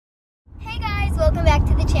welcome back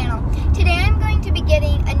to the channel. Today I'm going to be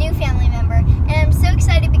getting a new family member, and I'm so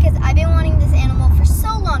excited because I've been wanting this animal for so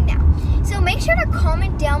long now. So make sure to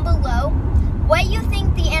comment down below what you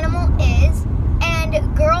think the animal is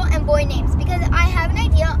and girl and boy names, because I have an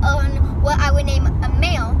idea on what I would name a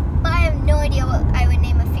male, but I have no idea what I would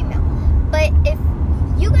name a female. But if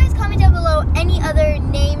you guys comment down below any other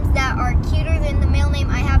names that are cuter than the male name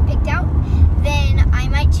I have picked out, then I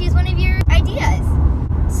might choose one of your ideas.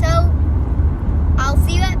 So, I'll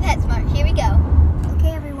see you at PetSmart. Here we go.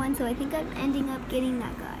 Okay, everyone, so I think I'm ending up getting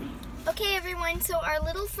that guy. Okay, everyone, so our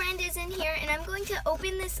little friend is in here, and I'm going to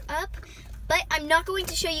open this up, but I'm not going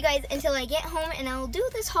to show you guys until I get home, and I'll do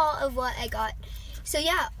this haul of what I got. So,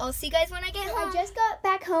 yeah, I'll see you guys when I get home. I just got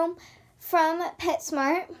back home from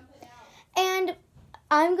PetSmart, and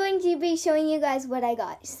I'm going to be showing you guys what I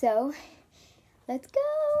got. So, let's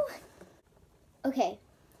go. Okay,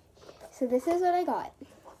 so this is what I got.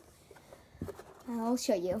 I'll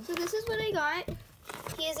show you. So this is what I got.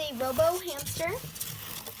 He is a Robo hamster,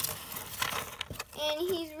 and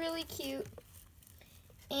he's really cute.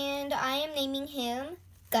 And I am naming him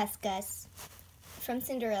Gus Gus from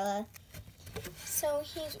Cinderella. So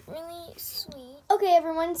he's really sweet. Okay,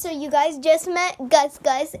 everyone, so you guys just met Gus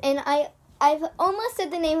Gus, and I've almost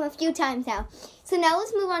said the name a few times now. So now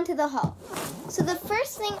let's move on to the haul. So the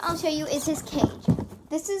first thing I'll show you is his cage.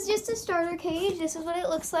 This is just a starter cage. This is what it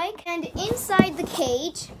looks like. And inside the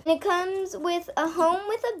cage, it comes with a home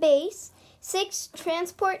with a base, 6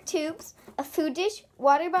 transport tubes, a food dish,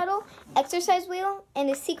 water bottle, exercise wheel, and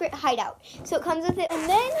a secret hideout. So it comes with it. And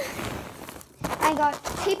then I got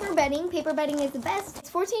paper bedding. Paper bedding is the best.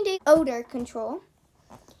 It's 14-day odor control.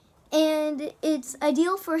 And it's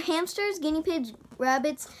ideal for hamsters, guinea pigs,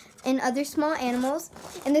 rabbits, and other small animals.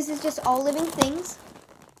 And this is just all living things.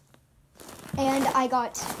 And I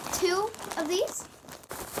got 2 of these.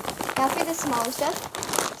 Now for the smaller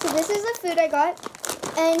stuff. So this is the food I got.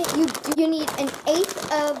 And you need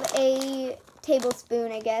 1/8 of a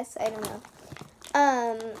tablespoon, I guess. I don't know.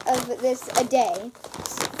 Of this a day.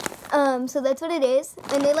 So that's what it is.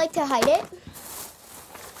 And they like to hide it.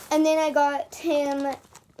 And then I got him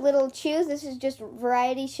little chews. This is just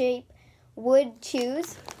variety shape wood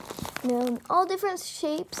chews. You know, all different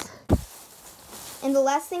shapes. And the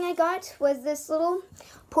last thing I got was this little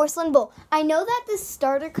porcelain bowl. I know that this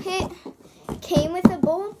starter kit came with a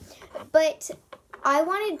bowl, but I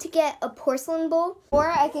wanted to get a porcelain bowl,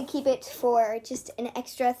 or I could keep it for just an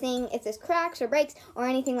extra thing if this cracks or breaks or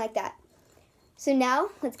anything like that. So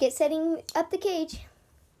now, let's get setting up the cage.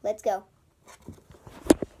 Let's go.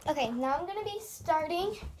 Okay, now I'm going to be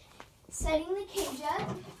setting the cage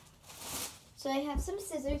up. So I have some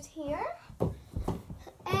scissors here.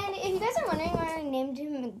 And if you guys are wondering why I named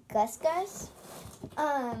him Gus Gus,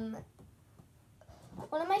 one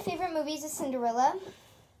of my favorite movies is Cinderella.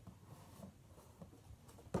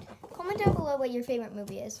 Comment down below what your favorite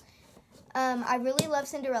movie is. I really love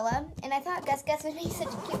Cinderella, and I thought Gus Gus would be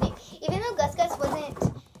such a cute name. Even though Gus Gus wasn't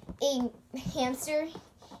a hamster, he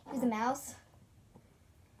was a mouse,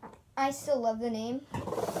 I still love the name,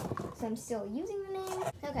 so I'm still using the name.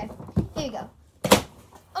 Okay, here you go.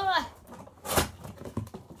 Ugh.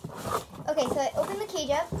 Okay, so I opened the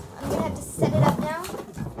cage up. I'm going to have to set it up now.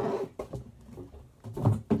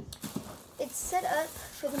 It's set up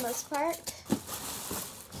for the most part.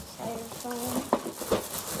 Styrofoam.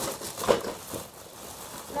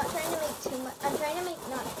 I'm trying to make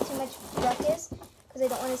not too much ruckus because I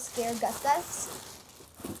don't want to scare Gus Gus.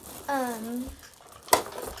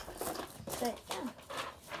 But yeah.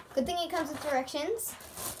 Good thing it comes with directions.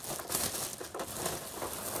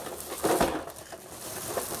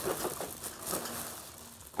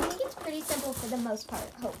 Pretty simple for the most part,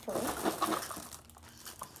 hopefully.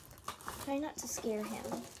 Try not to scare him.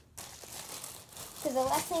 Because the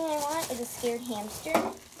last thing I want is a scared hamster.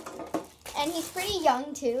 And he's pretty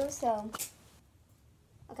young too, so.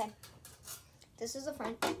 Okay. This is the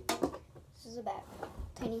front. This is the back.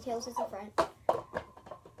 Tiny Tails is the front.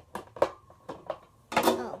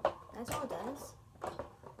 Oh, that's all it does.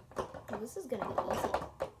 Well, this is gonna be easy.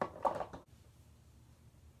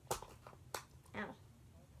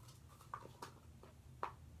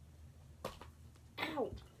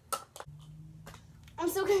 I'm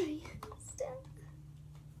so gonna be still.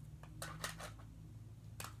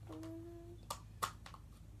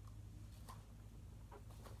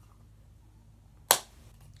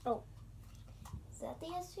 Oh, is that the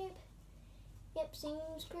S shape? Yep,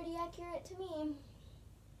 seems pretty accurate to me.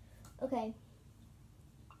 Okay.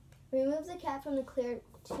 Remove the cap from the clear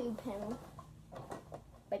tube panel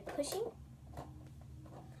by pushing.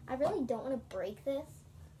 I really don't want to break this.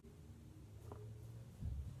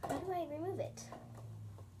 how do I remove it?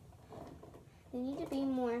 They need to be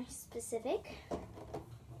more specific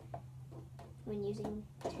when using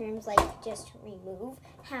terms like just remove.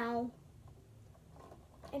 How?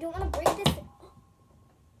 I don't want to break this.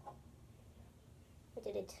 I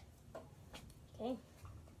did it. Okay.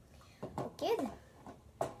 Okay.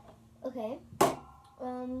 Okay.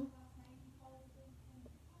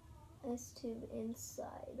 This tube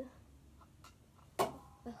inside.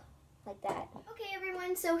 Like that. Okay,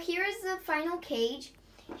 everyone, so here is the final cage.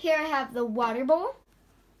 Here I have the water bowl.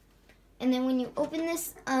 And then when you open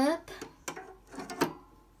this up,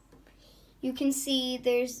 you can see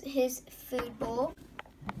there's his food bowl.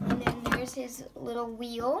 And then there's his little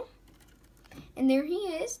wheel. And there he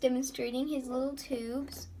is, demonstrating his little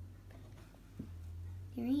tubes.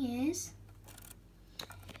 There he is.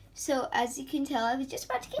 So as you can tell, I was just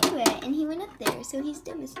about to get to it, and he went up there, so he's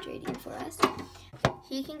demonstrating for us.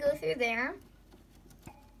 He can go through there,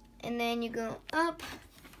 and then you go up,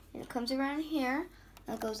 and it comes around here.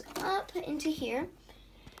 It goes up into here,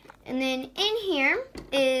 and then in here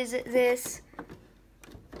is this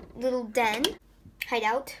little den,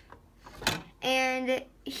 hideout, and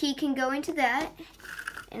he can go into that,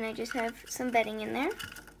 and I just have some bedding in there.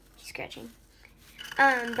 He's scratching.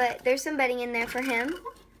 But there's some bedding in there for him,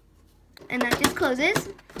 and that just closes.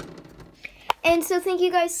 And so thank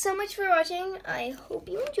you guys so much for watching. I hope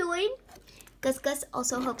you enjoyed. Gus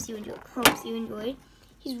also hopes you enjoyed.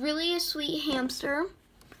 He's really a sweet hamster.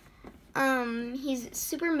 He's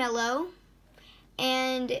super mellow,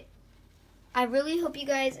 and I really hope you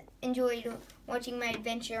guys enjoyed watching my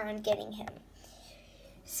adventure on getting him.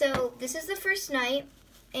 So this is the first night,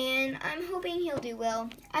 and I'm hoping he'll do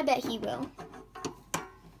well. I bet he will.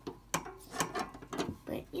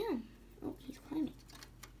 But yeah. Oh, he's climbing.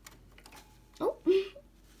 Oh.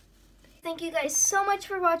 Thank you guys so much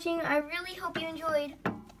for watching. I really hope you enjoyed.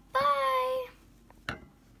 Bye.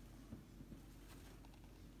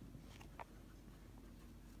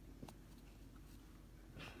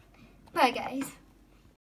 Bye, guys.